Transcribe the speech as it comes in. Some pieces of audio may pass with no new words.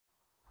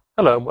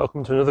Hello and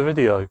welcome to another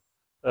video.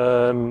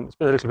 It's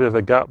been a little bit of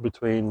a gap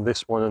between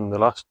this one and the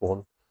last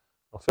one.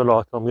 I feel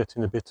like I'm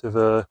getting a bit of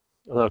a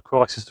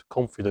crisis of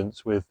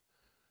confidence with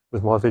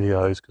my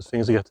videos because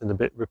things are getting a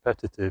bit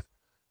repetitive.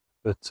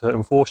 But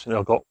unfortunately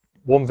I've got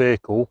one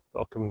vehicle that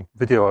I can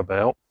video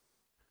about,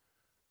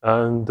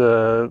 and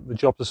the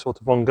jobs are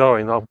sort of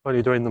ongoing. I'm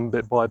only doing them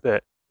bit by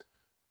bit.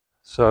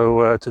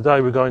 So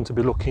today we're going to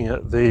be looking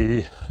at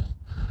the,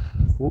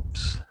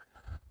 whoops,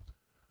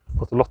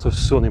 got a lot of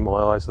sun in my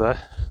eyes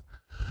there.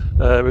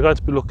 We're going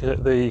to be looking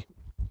at the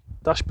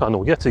dash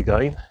panel yet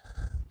again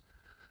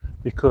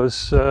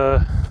because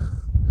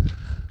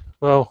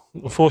well,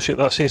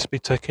 unfortunately that seems to be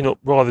taking up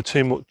rather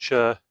too much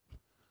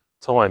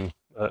time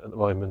at the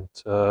moment.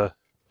 So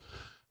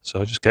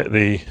I just get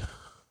the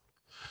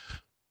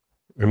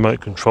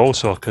remote control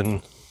so I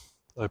can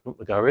open up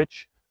the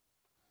garage.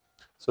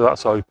 So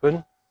that's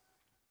open,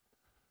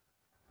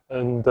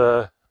 and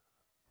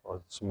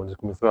someone's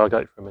coming through our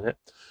gate for a minute.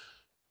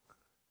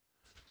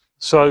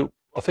 So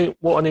I think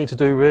what I need to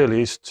do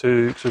really is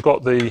because I've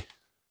got the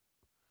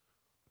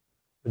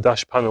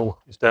dash panel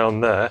is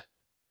down there,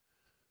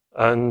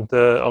 and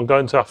I'm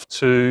going to have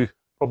to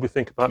probably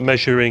think about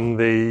measuring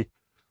the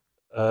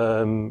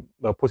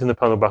well, putting the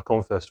panel back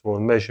on first of all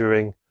and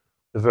measuring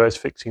the various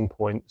fixing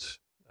points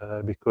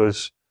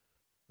because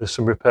there's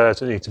some repairs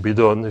that need to be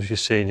done, as you've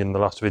seen in the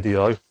last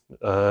video,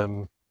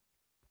 and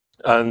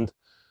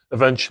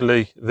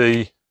eventually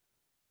the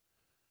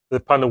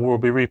panel will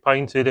be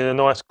repainted in a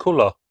nice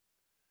colour,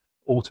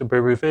 all to be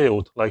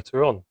revealed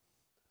later on.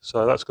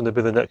 So that's going to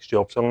be the next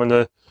job. So I'm going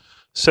to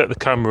set the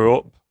camera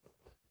up,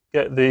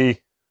 get the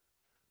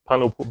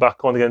panel put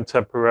back on again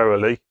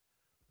temporarily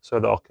so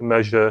that I can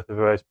measure the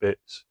various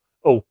bits.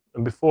 Oh,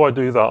 and before I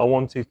do that, I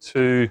wanted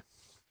to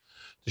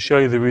show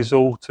you the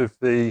result of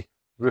the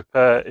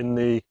repair in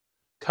the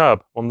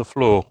cab on the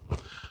floor.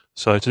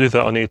 So to do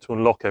that, I need to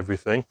unlock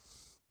everything.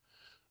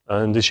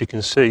 And as you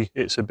can see,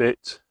 it's a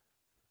bit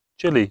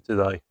chilly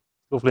today.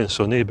 Lovely and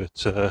sunny, but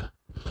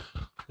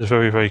it's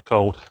very, very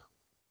cold.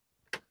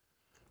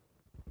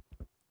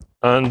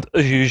 And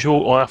as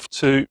usual, I have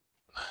to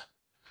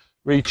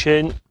reach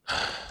in.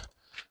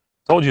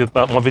 Told you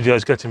about my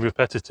videos getting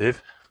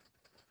repetitive.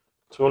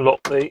 To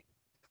unlock the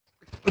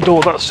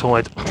door that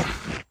side.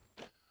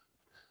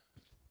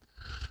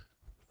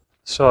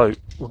 So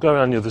we'll go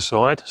around the other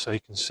side so you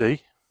can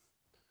see.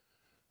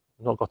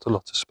 I've not got a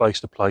lot of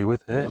space to play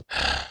with here.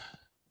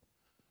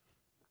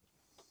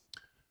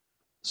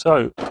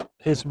 So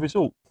here's the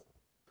result.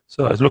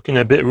 So it's looking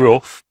a bit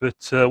rough,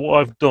 but what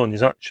I've done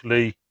is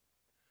actually,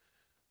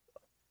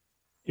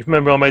 you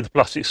remember I made the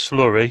plastic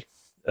slurry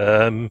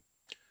a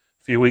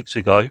few weeks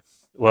ago.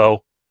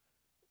 Well,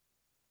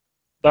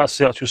 that's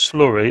the actual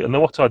slurry, and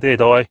then what I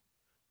did, I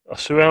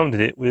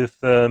surrounded it with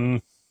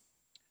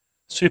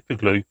super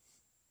glue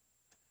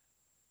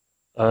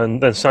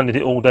and then sanded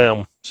it all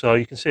down. So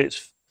you can see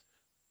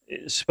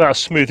it's about as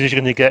smooth as you're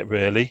going to get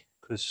really,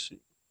 because,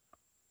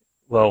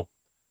 well,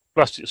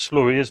 plastic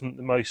slurry isn't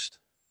the most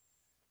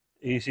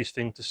easiest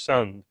thing to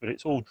sand, but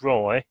it's all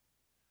dry.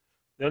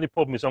 The only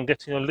problem is I'm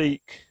getting a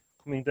leak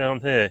coming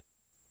down here,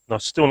 and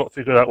I've still not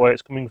figured out where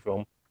it's coming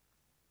from,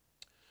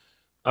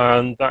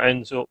 and that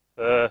ends up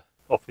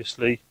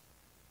obviously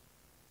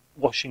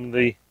washing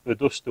the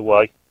dust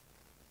away.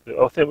 But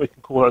I think we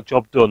can call that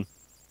job done.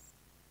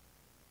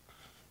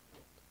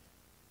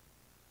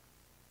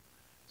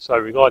 So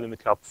regarding the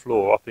cab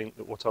floor, I think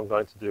that what I'm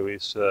going to do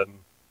is I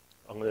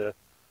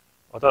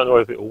don't know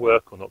if it will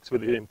work or not, because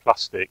with it in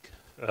plastic,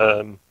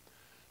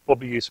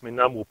 probably use some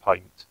enamel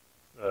paint,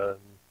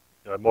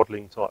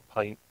 modelling type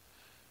paint,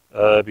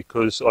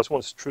 because I just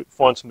want to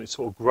find something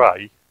sort of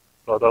grey,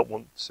 but I don't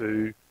want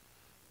to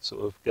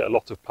sort of get a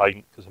lot of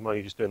paint because I'm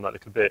only just doing that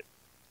little bit.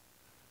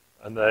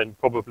 And then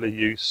probably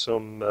use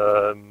some,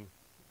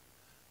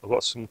 I've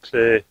got some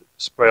clear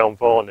spray on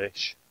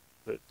varnish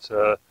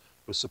that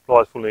was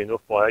supplied, funnily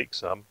enough, by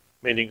Aixam,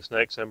 meaning it's an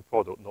Aixam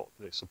product, not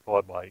that it's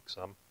supplied by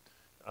Aixam.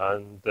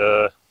 And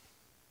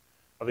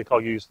I think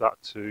I'll use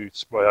that to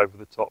spray over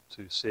the top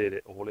to seal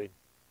it all in.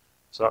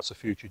 So that's a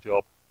future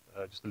job,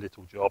 just a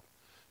little job.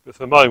 But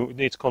for the moment, we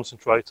need to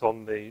concentrate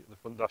on the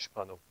front dash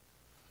panel.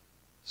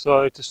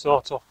 So to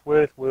start off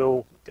with,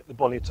 we'll get the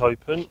bonnet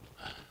open.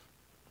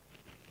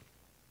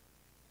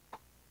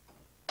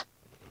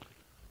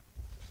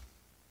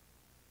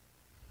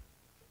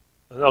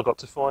 And I've got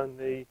to find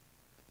the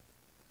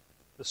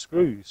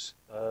screws.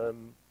 I've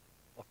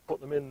put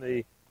them in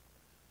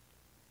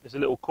there's a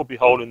little cubby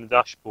hole in the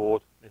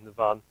dashboard in the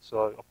van,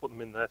 so I'll put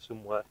them in there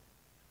somewhere.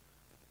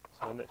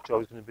 So the next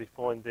job is going to be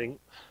finding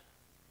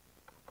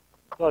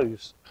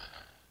those.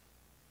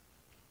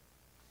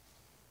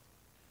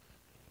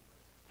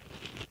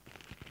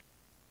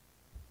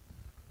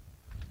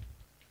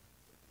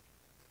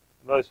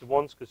 And those are the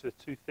ones because there's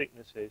two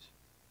thicknesses.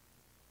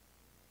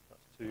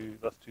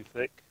 That's too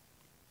thick.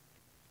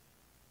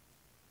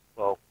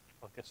 Well,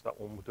 I guess that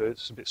one will do.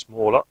 It's a bit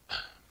smaller.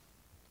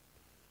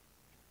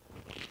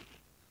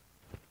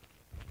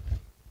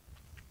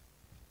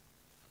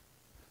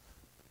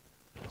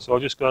 So I'll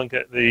just go and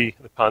get the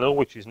panel,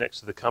 which is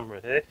next to the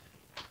camera here.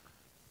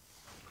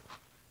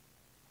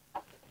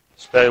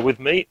 Just bear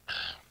with me.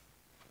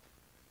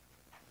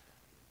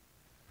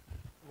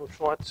 We'll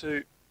try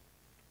to,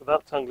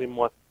 without tangling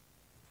my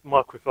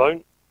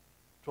microphone,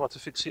 try to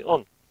fix it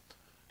on.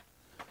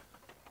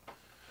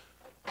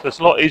 So it's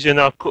a lot easier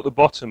now to cut the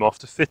bottom off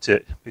to fit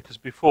it, because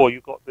before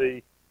you've got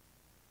the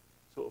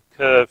sort of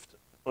curved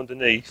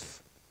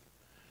underneath,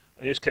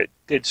 and you just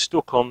get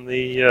stuck on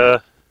the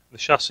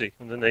chassis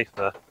underneath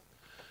there.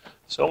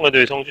 So what I'm going to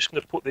do is I'm just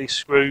going to put these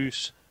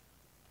screws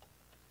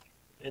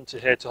into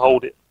here to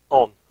hold it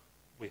on,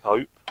 we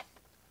hope.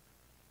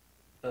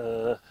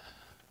 So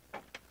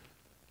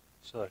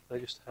they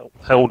just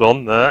held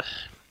on there,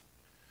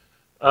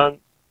 and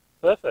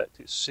perfect.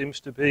 It seems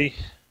to be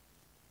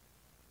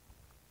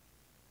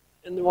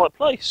in the right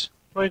place.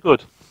 Very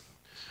good.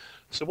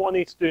 So what I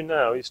need to do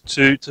now is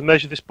to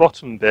measure this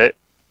bottom bit,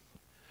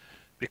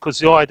 because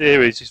the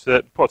idea is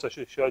that, perhaps I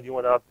should have showed you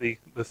when I had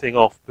the thing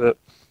off, but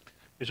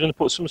I'm going to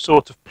put some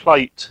sort of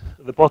plate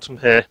at the bottom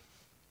here.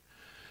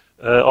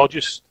 I'll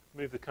just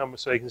move the camera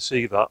so you can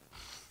see that.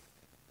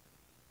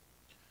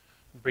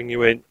 Bring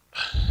you in.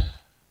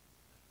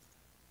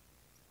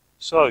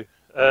 So,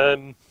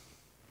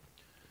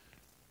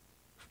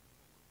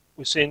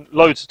 we've seen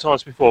loads of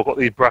times before, I've got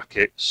these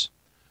brackets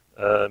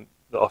that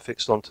I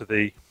fixed onto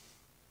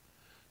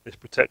this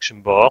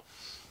protection bar.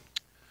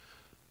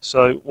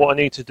 So what I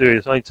need to do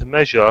is I need to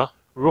measure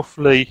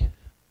roughly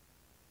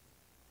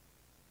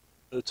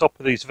at the top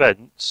of these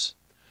vents.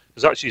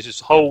 There's actually just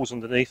holes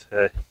underneath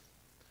here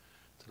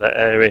to let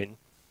air in.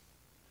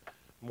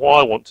 And what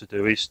I want to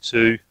do is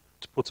to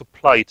put a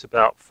plate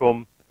about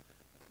from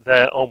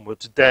there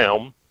onwards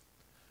down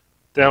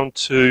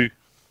to,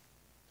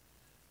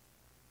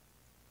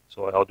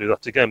 sorry, I'll do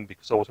that again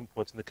because I wasn't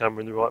pointing the camera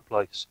in the right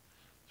place.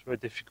 It's very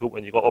difficult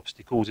when you've got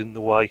obstacles in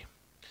the way.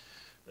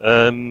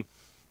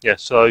 Yeah,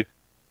 so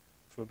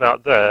from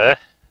about there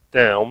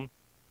down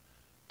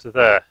to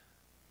there.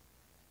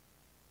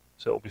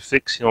 So it'll be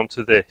fixing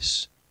onto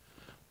this.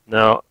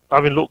 Now,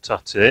 having looked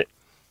at it,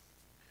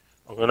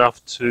 I'm going to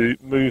have to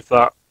move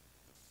that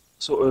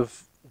sort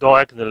of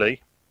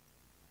diagonally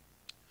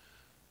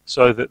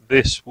so that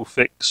this will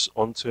fix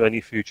onto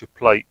any future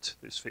plate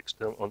that's fixed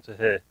onto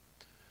here.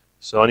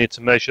 So I need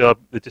to measure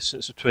the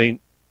distance between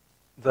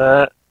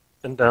there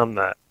and down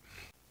there.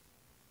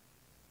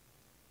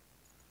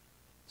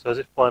 So as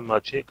if by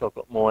magic, I've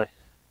got my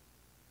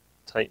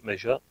tape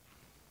measure.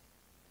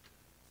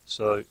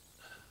 So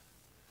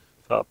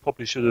I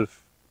probably should have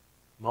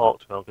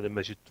marked where I'm going to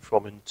measure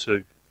from and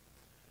to.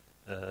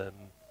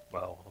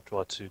 Well, I'll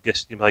try to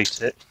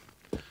guesstimate it.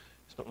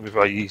 It's not going to be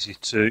very easy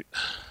to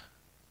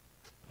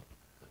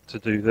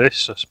do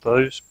this, I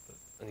suppose.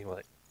 But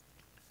anyway,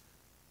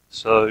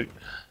 so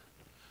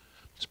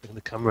just bring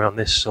the camera around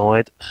this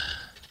side.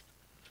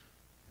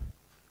 In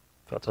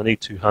fact, I need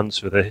two hands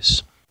for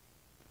this.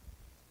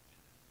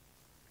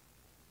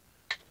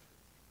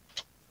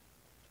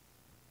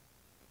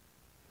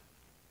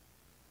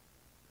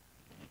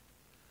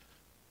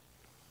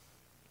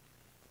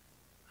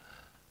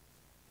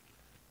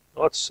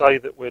 I'd say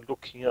that we're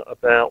looking at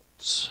about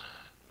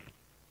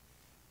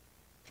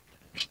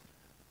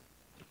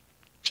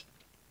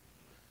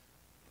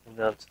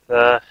down to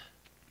there,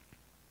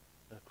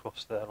 and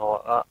across there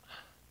like that.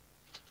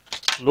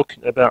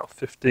 Looking at about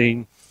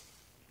 15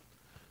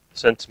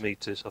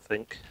 centimetres, I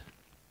think.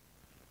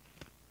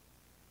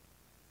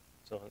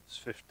 So it's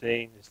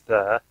 15 is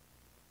there,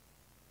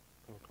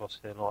 come across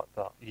here like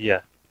that.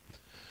 Yeah.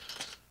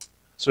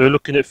 So we're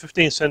looking at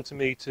 15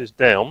 centimetres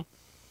down.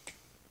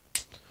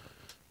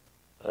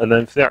 And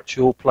then for the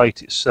actual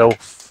plate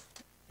itself,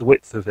 the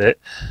width of it,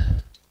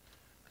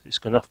 it's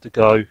going to have to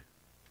go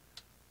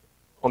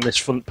on this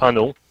front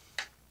panel.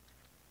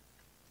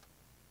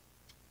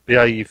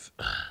 Behave.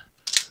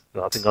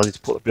 I think I need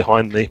to put it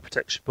behind the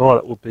protection bar.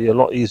 That would be a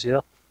lot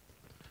easier.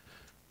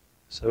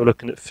 So we're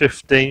looking at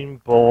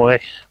 15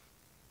 by,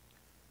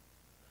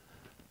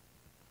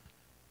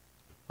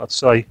 I'd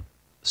say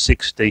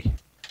 60.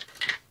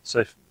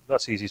 So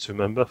that's easy to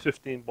remember.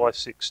 15 by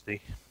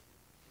 60.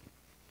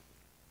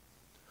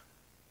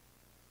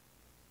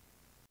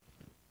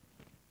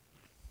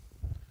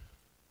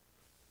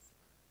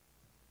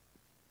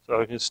 So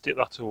I can stick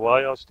that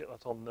away, I'll stick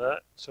that on there.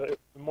 So it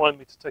reminded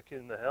me to take it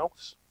in the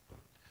house.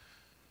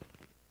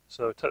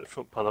 So take the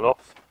front panel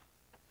off.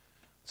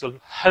 It's a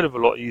hell of a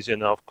lot easier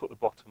now I've cut the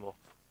bottom off.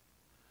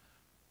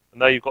 And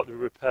now you've got the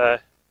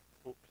repair.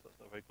 Oops, that's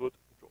not very good.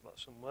 I'll drop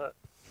that somewhere.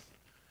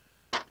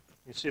 You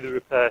can see the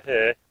repair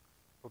here.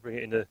 I'll bring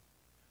it in a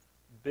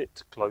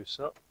bit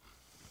closer.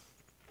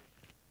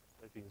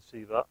 Maybe you can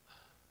see that.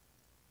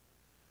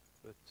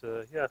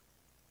 But yeah.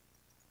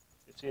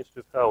 It seems to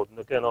have held, and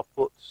again I've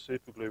put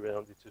super glue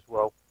around it as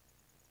well.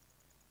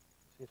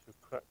 It seems to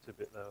have cracked a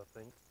bit there, I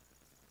think.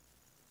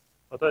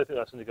 I don't think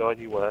that's going to go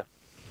anywhere.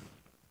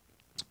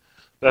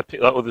 Better pick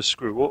that other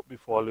screw up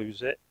before I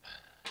lose it.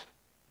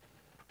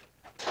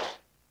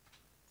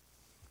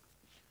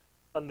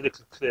 And the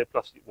little clear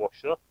plastic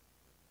washer.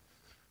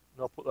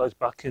 And I'll put those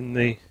back in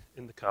the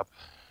cab.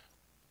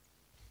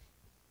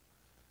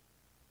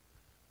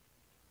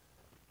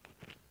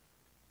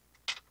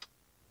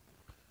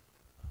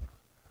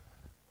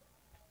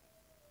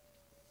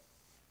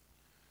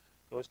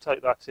 Let's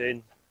take that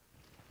in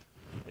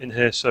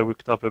here so we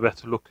can have a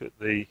better look at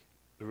the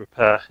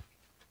repair.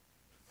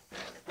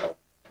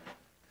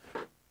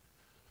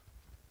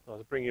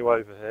 I'll bring you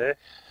over here.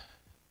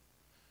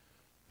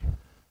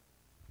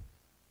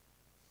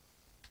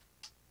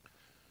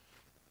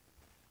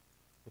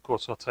 Of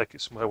course, I'll take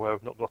it somewhere where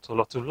I've not got a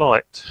lot of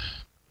light.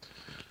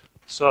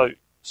 So,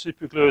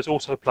 super glue has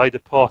also played a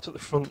part at the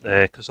front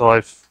there because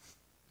I've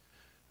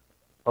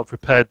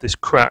repaired this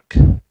crack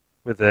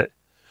with it,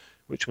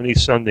 which will need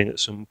sanding at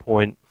some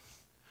point.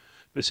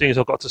 But seeing as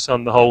I've got to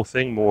sand the whole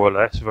thing more or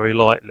less very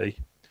lightly,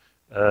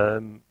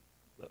 that'll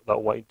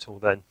wait until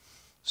then.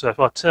 So if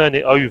I turn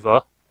it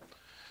over,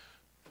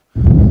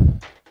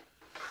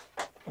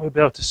 we'll be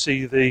able to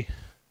see the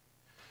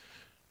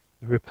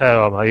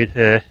repair I made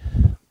here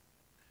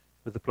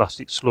with the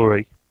plastic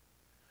slurry.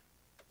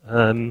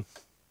 There's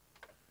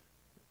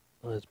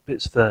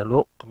bits there,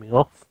 look, coming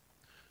off,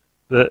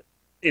 but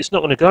it's not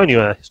going to go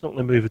anywhere. It's not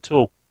going to move at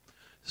all.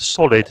 It's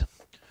solid.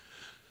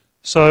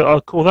 So I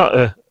call that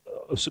a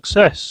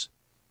success,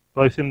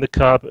 both in the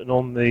cab and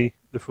on the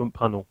front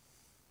panel.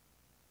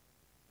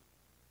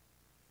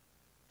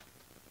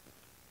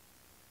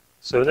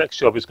 So the next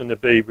job is going to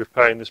be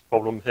repairing this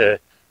problem here.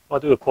 I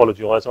do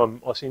apologise,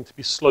 I seem to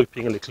be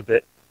sloping a little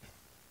bit.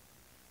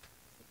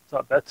 Is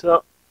that better?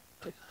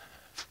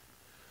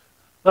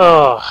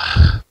 A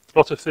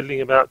lot of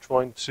fiddling about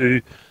trying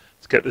to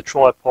get the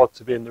tripod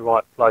to be in the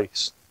right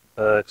place,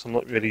 because I'm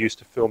not really used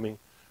to filming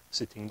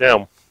sitting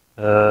down.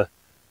 I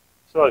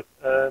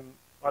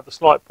had a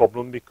slight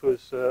problem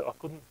because I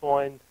couldn't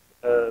find,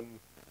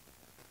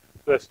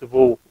 first of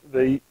all,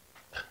 the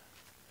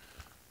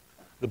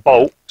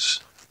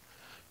bolts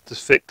to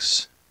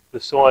fix the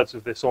sides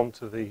of this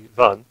onto the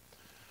van.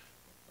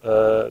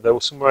 They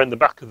were somewhere in the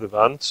back of the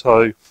van,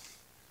 so,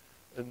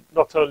 and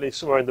not only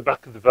somewhere in the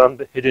back of the van,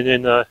 but hidden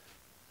in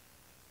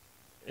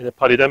a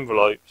padded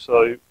envelope.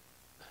 So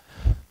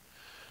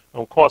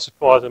I'm quite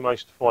surprised I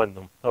managed to find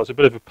them. That was a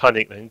bit of a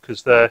panic then,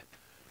 because they're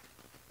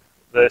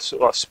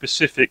sort of like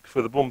specific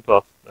for the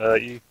bumper.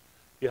 You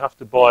have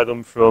to buy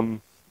them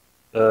from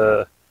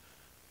a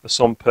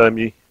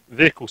Aixam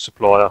vehicle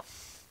supplier.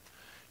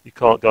 You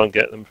can't go and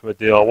get them from a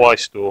DIY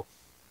store.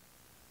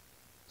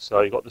 So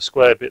you've got the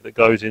square bit that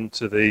goes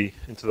into the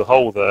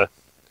hole there.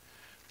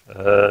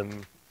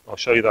 I'll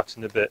show you that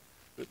in a bit.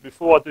 But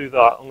before I do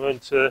that, I'm going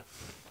to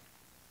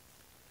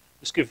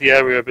just give the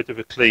area a bit of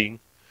a clean.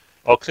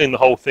 I'll clean the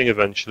whole thing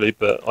eventually,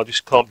 but I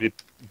just can't be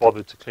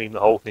bothered to clean the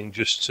whole thing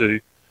just to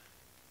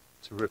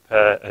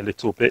repair a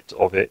little bit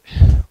of it.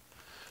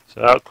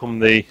 So out come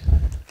the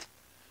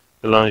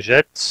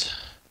lingettes,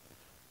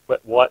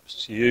 wet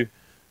wipes to you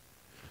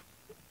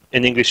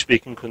in English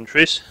speaking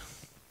countries.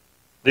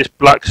 This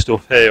black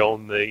stuff here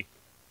on the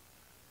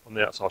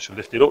outside, I should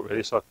lift it up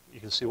really so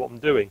you can see what I'm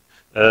doing.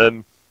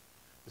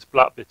 This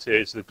black bit here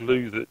is the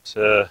glue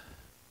that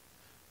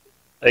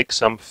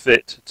Aixam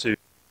fit to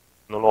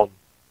on.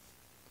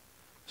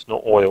 It's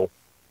not oil.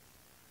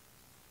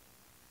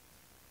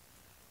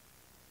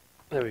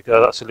 There we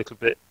go, that's a little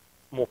bit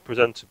more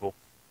presentable.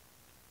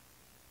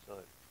 So,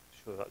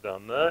 shove that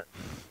down there.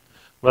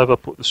 Where have I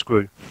put the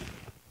screw?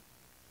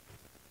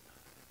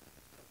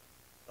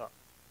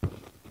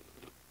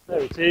 There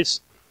it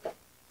is.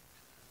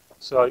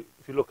 So,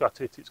 if you look at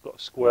it, it's got a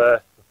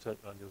square, I'll turn it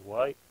around the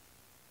other way.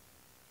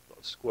 Got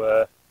a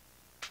square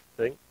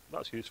thing.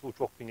 That's useful,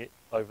 dropping it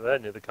over there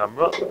near the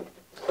camera.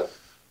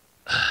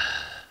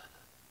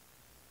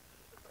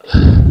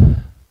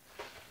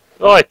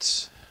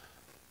 Right.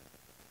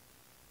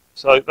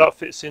 So that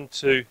fits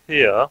into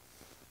here,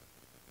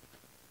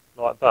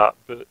 like that,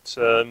 but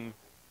I'll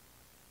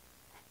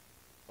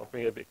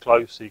bring it a bit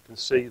closer so you can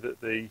see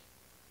that it's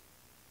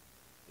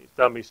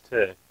damaged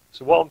here.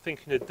 So what I'm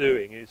thinking of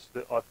doing is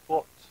that I've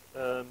got,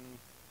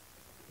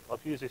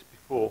 I've used this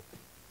before,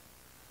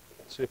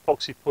 it's an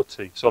epoxy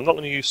putty. So I'm not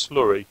going to use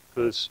slurry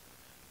because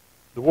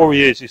the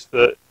worry is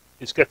that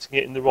it's getting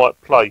it in the right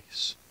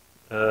place.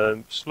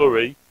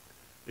 Slurry,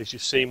 as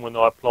you've seen when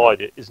I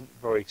applied it, isn't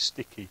very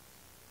sticky.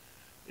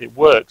 It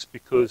works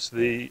because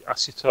the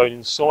acetone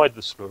inside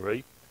the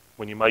slurry,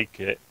 when you make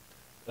it,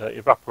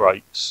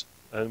 evaporates.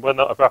 And when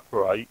that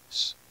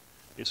evaporates,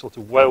 it sort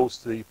of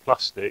welds the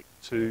plastic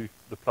to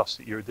the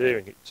plastic you're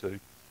adhering it to.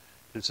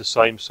 It's the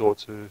same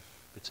sort of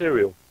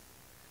material.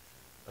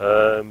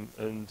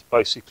 And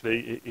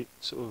basically it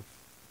sort of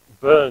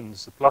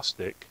burns the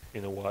plastic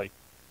in a way.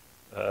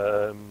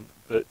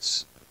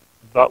 But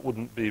that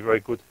wouldn't be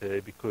very good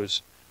here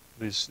because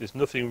there's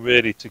nothing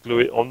really to glue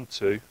it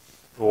onto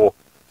or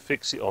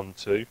fix it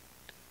onto,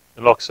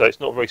 and like I say, it's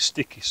not very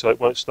sticky, so it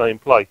won't stay in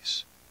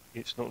place.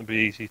 It's not going to be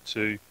easy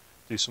to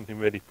do something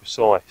really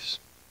precise.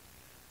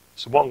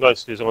 So what I'm going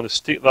to do is I'm going to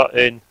stick that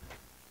in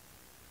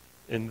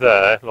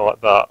there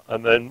like that,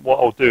 and then what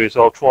I'll do is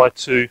I'll try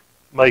to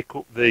make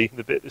up the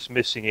bit that's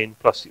missing in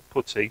plastic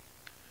putty,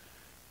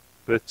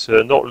 but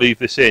not leave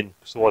this in,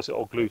 because otherwise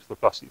it'll glue to the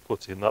plastic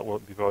putty and that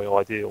won't be very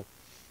ideal.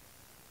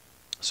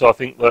 So I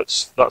think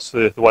that's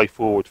the way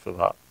forward for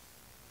that.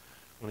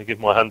 I'm going to give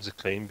my hands a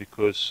clean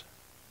because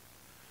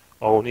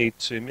I will need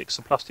to mix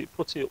the plastic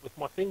putty up with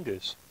my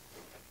fingers.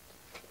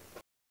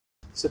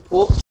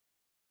 Support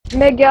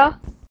Mega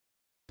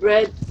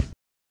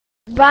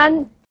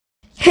Breadvan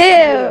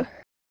here.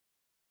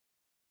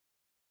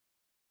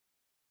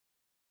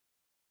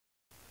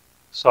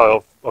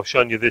 So I've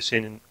shown you this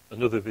in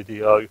another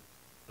video,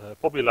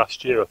 probably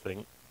last year I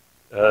think.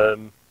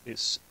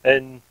 It's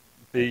NBHK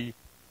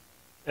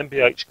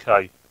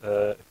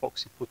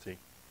epoxy putty. You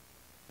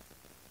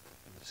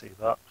can see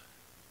that.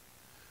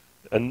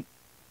 And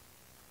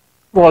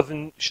rather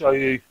than show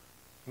you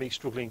me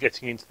struggling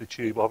getting into the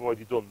tube, I've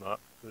already done that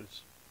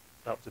because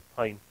that was a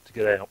pain to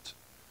get out.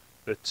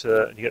 But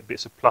you get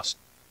bits of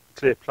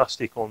clear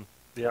plastic on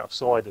the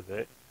outside of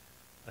it,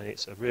 and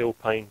it's a real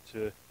pain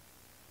to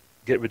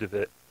get rid of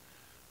it.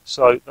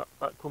 So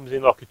that comes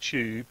in like a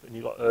tube, and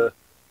you've got a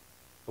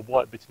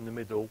white bit in the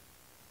middle,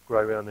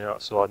 grey around the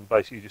outside, and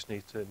basically you just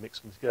need to mix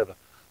them together.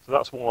 So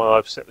that's why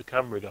I've set the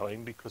camera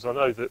going, because I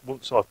know that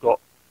once I've got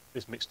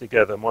this mixed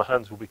together, my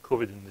hands will be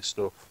covered in this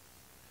stuff.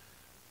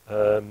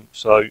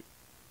 So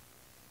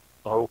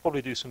I will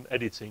probably do some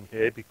editing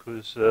here,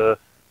 because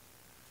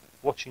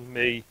watching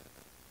me,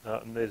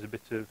 and there's a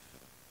bit of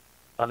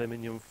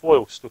aluminium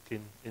foil stuck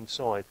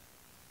inside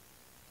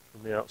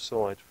from the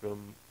outside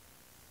from.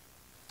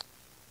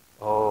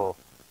 Oh,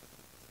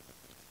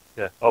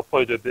 yeah, I'll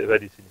probably do a bit of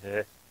editing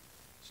here,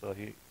 so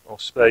I'll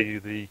spare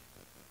you the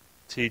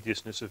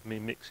tediousness of me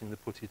mixing the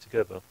putty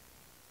together.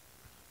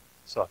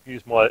 So I've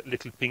used my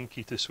little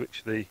pinky to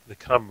switch the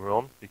camera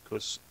on,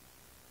 because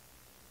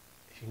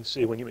you can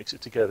see when you mix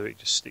it together it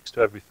just sticks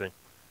to everything.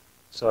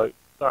 So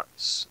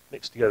that's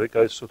mixed together, it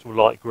goes sort of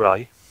light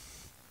grey.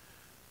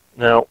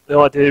 Now the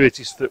idea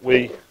is that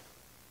if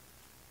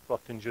I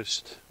can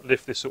just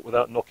lift this up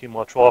without knocking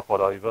my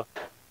tripod over,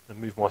 and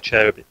move my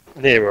chair a bit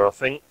nearer, I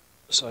think,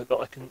 so that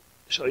I can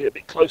show you a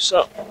bit close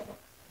up.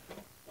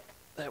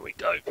 There we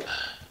go.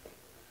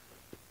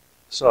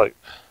 So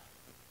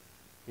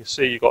you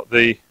see you've got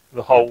the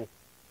hole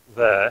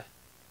there.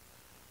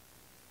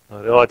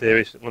 Now the idea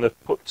is I'm going to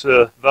put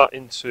that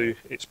into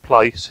its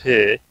place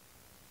here.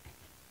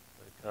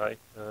 Okay,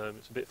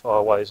 it's a bit far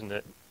away, isn't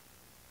it?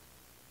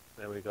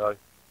 There we go.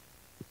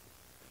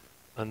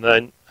 And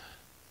then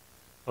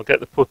I'll get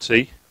the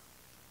putty.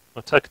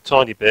 I'll take a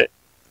tiny bit.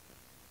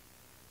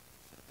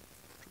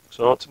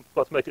 So I've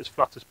got to make it as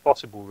flat as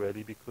possible,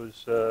 really,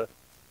 because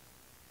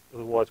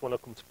otherwise when I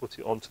come to put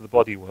it onto the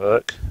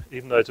bodywork,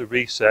 even though there's a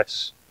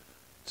recess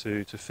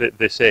to fit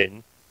this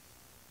in,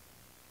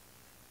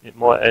 it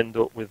might end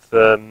up with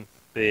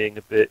being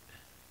a bit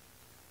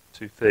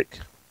too thick.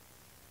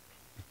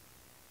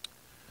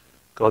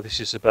 God, this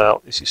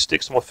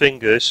sticks to my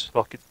fingers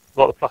like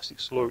the plastic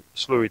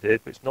slurry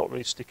did, but it's not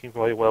really sticking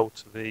very well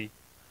to the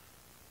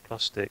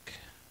plastic.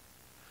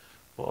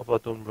 What have I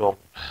done wrong?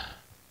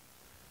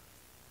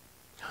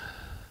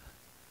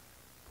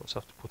 Perhaps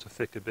have to put a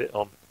thicker bit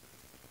on.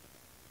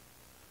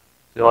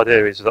 The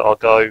idea is that I'll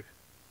go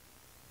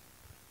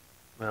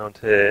round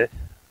here.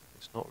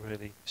 It's not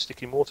really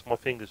sticking more to my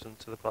fingers than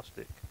to the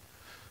plastic.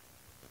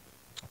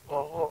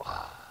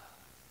 Oh,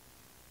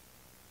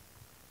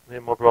 me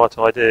and my bright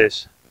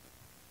ideas.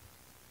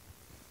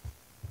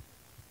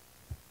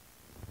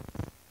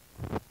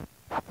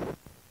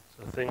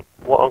 So I think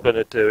what I'm going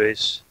to do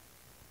is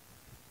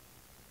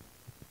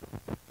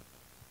if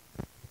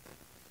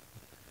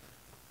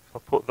I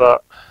put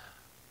that,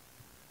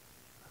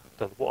 I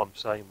don't know what I'm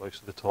saying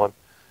most of the time,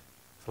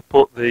 if I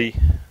put the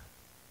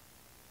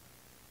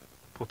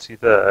putty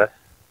there,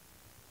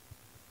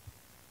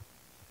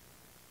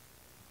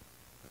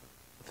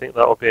 I think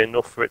that will be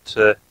enough for it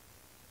to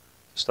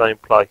stay in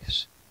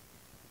place.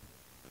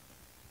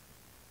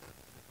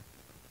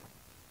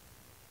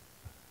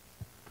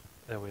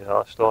 There we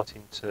are,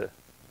 starting to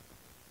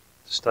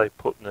stay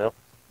put now.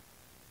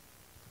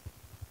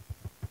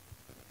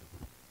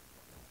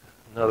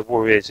 Now the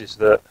worry is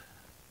that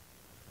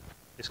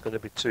it's going to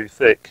be too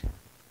thick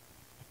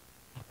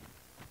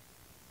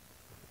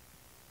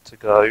to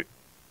go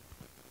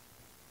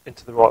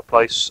into the right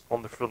place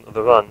on the front of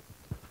the van.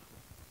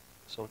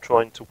 So I'm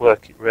trying to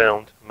work it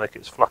round and make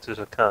it as flat as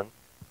I can.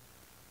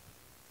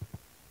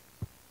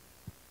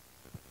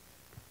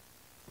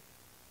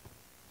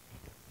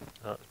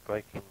 That's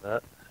breaking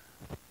that,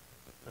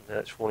 and now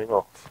it's falling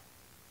off.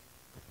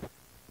 I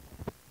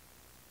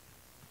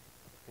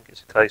think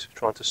it's a case of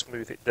trying to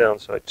smooth it down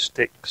so it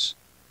sticks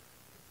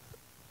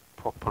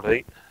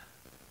properly.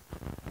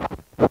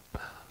 Oh,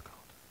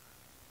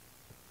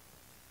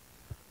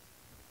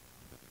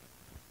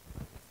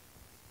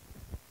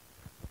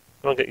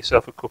 go and get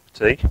yourself a cup of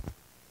tea.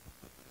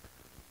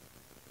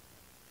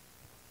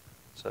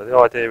 So the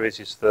idea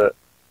is that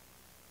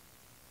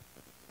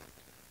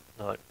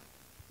no.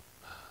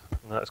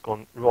 And that's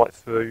gone right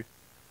through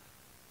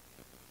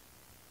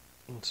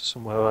into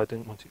somewhere I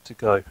didn't want it to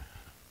go.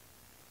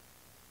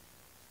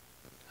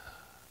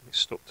 It's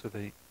stuck to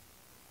the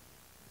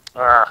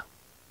Ah.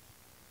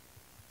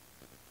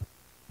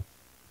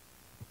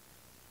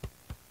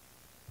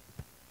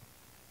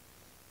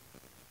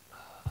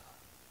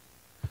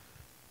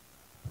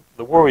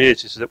 The worry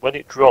is that when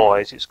it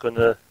dries, it's going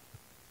to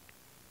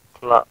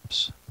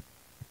collapse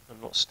and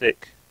not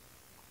stick.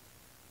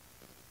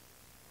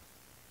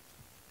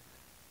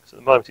 Because at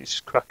the moment it's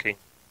just cracking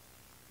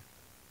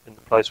in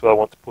the place where I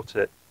want to put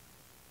it.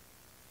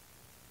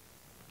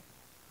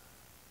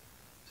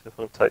 So if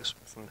I can take some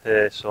from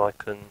here so I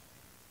can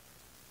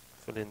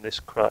fill in this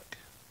crack.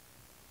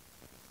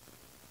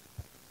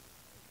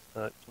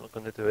 No, it's not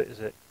going to do it, is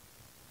it?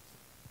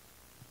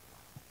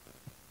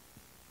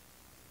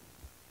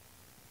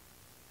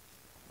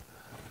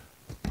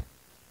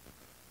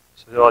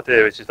 So the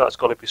idea is that's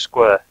got to be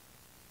square.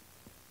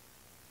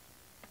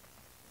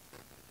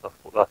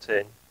 I've put that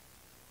in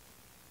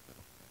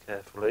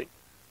carefully.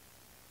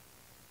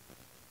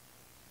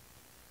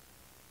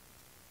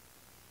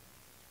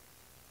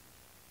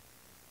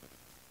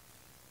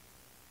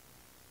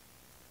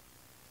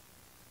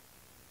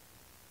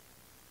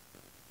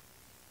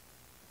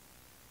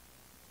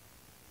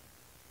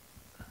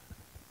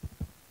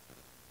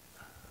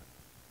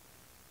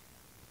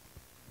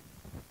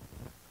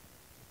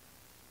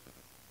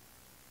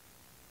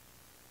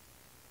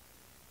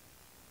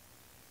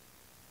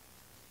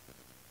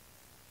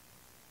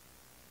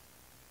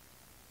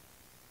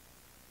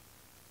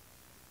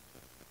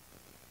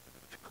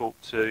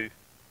 To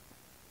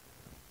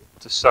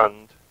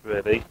sand,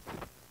 really.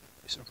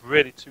 It's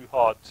really too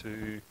hard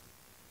to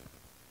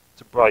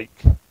break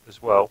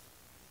as well.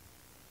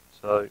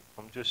 So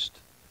I'm just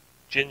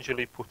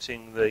gingerly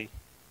putting the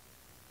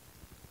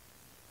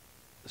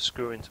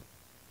screw into.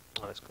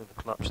 Oh, it's going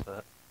to collapse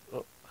there.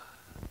 Oh,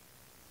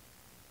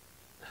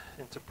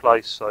 into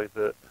place so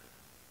that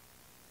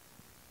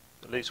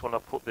at least when I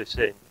put this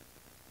in,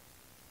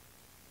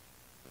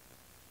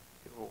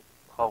 it will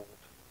hold.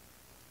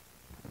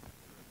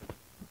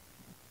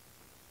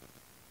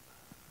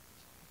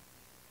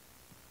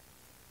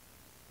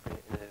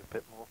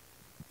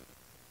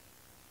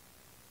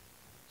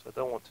 I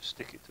don't want to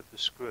stick it to the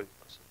screw,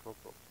 that's the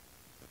problem.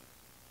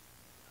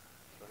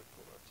 So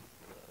put that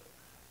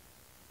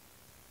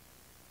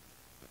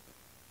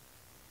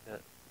in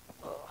there.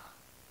 Yeah.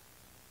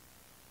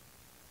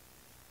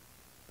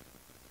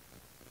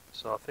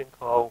 So I think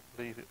I'll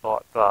leave it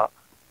like that.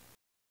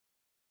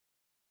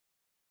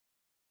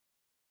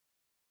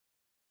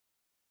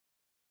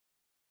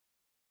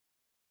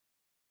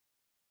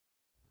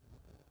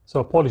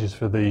 So apologies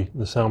for the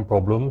sound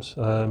problems.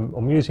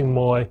 I'm using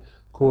my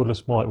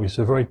cordless mic, which is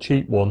a very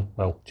cheap one.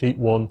 Well, cheap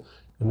one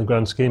in the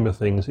grand scheme of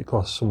things. It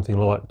costs something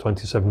like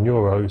 27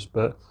 euros,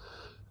 but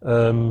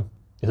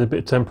it's a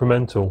bit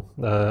temperamental.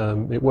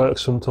 It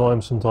works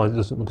sometimes, sometimes it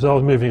doesn't. Because I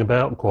was moving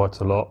about quite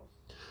a lot,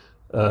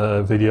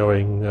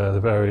 videoing the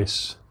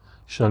various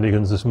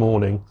shenanigans this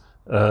morning.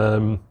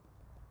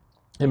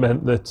 It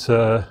meant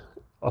that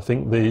I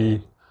think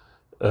the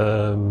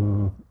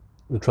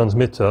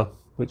transmitter,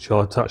 which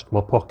I attached to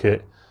my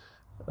pocket,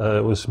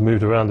 was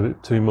moved around a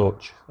bit too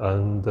much,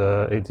 and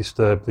it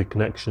disturbed the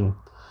connection.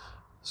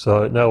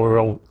 So now we're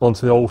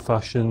onto the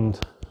old-fashioned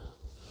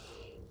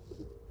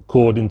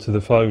cord into the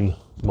phone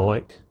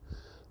mic,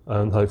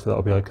 and hopefully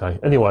that'll be okay.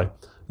 Anyway,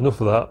 enough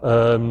of that.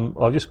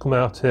 I've just come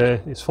out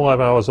here. It's 5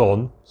 hours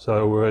on,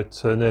 so we're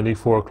at nearly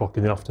 4 o'clock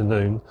in the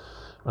afternoon,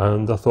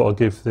 and I thought I'd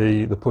give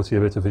the putty a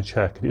bit of a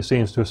check. It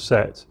seems to have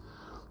set,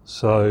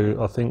 so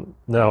I think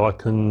now I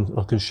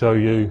can show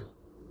you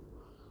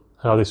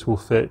how this will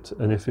fit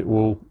and if it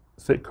will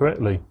fit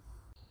correctly.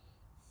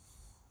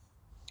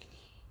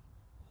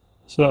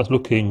 So that's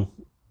looking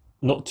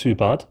not too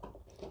bad.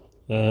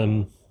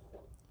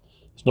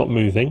 It's not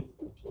moving,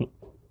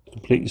 it's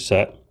completely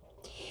set.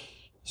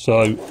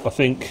 So I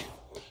think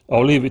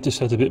I'll leave it to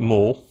set a bit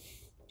more,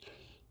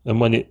 and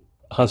when it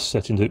has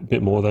set into a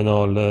bit more, then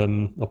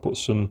I'll put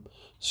some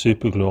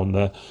super glue on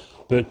there.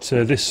 But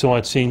this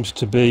side seems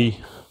to be,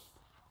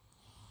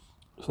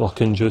 so I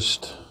can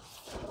just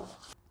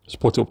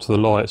put it up to the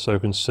light so you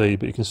can see,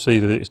 but you can see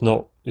that it's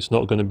not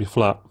going to be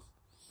flat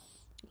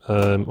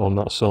on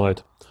that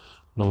side.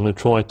 And I'm going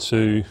to try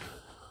to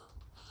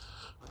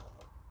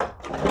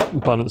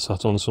balance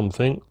that on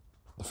something,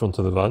 the front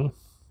of the van.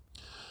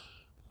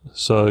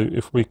 So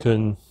if we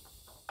can,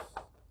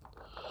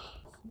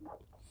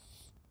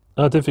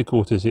 how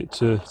difficult is it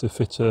to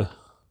fit a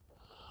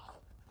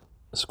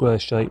square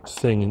shaped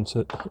thing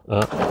into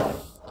that?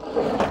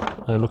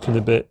 And looking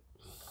a bit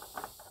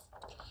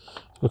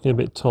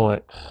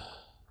tight.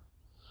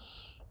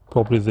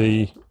 Probably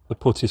the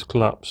putty's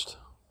collapsed.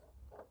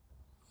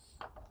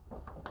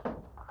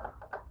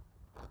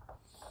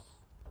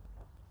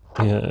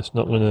 Yeah, it's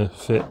not going to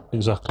fit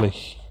exactly.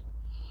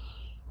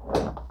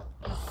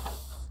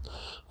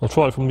 I'll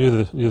try it from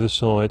the other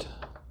side.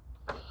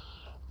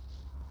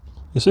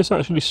 Is this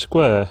actually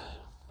square?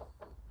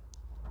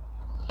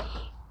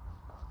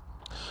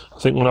 I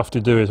think what I'll have to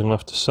do is I'm going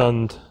to have to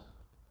sand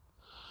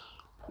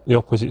the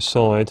opposite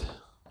side.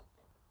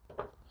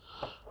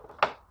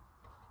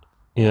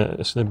 Yeah,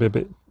 it's going to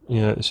be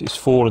Yeah, it's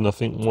fallen, I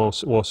think,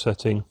 while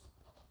setting.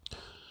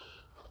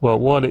 Well,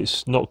 while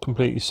it's not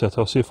completely set,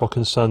 I'll see if I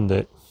can sand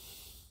it.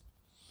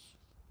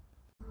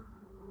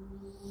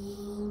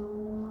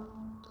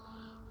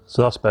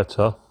 So that's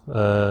better.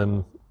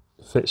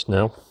 Fits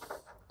now.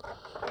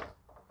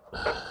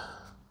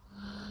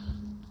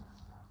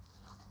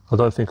 I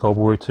don't think I'll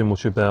worry too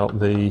much about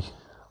this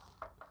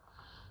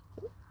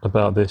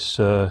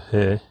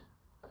here,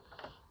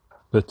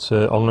 but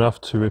I'm going to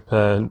have to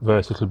repair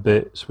various little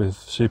bits with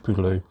super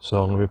glue.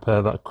 So I'm going to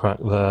repair that crack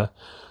there.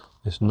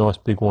 This nice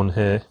big one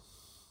here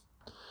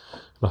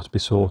will have to be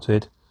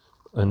sorted,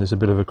 and there's a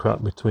bit of a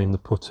crack between the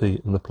putty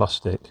and the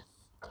plastic.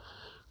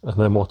 And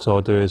then what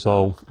I'll do is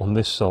on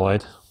this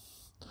side,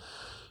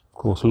 of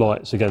course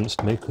light's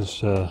against me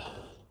because on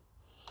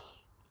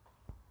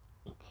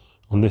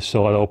this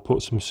side I'll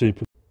put some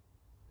super.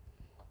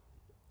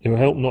 It will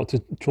help not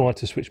to try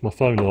to switch my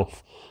phone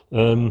off.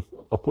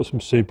 I'll put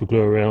some super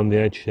glue around the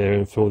edge here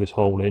and fill this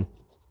hole in,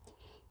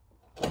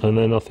 and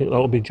then I think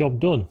that'll be job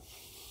done.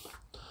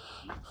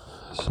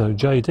 So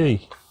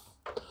JD,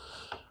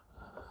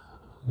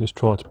 just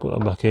try to put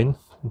that back in.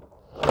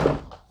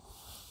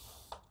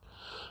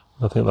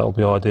 I think that'll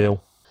be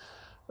ideal.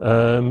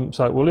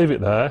 So we'll leave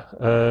it there.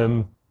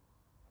 The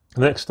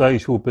next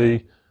stage will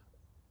be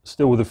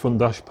still with the front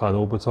dash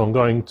panel, but I'm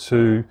going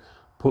to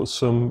put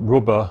some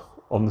rubber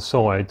on the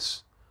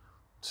sides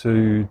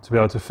to be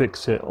able to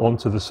fix it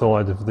onto the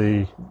side of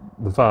the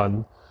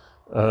van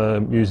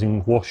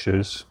using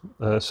washers,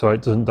 so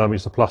it doesn't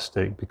damage the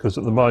plastic, because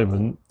at the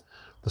moment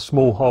the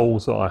small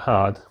holes that I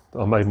had, that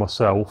I made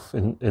myself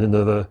in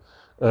another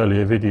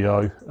earlier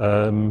video,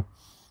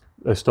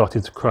 they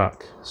started to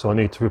crack, so I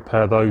need to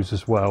repair those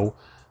as well,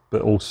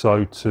 but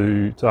also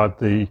to add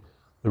the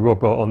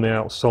rubber on the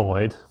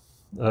outside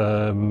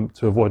to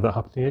avoid that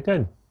happening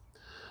again.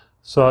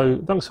 So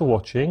thanks for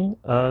watching,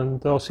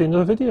 and I'll see you in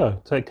another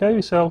video. Take care of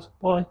yourselves.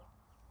 Bye.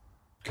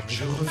 Quand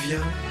je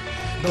reviens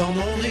dans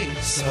mon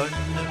Essonne,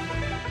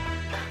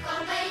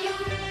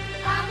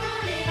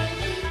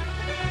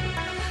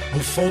 au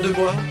fond de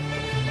moi,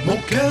 mon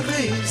cœur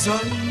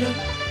résonne.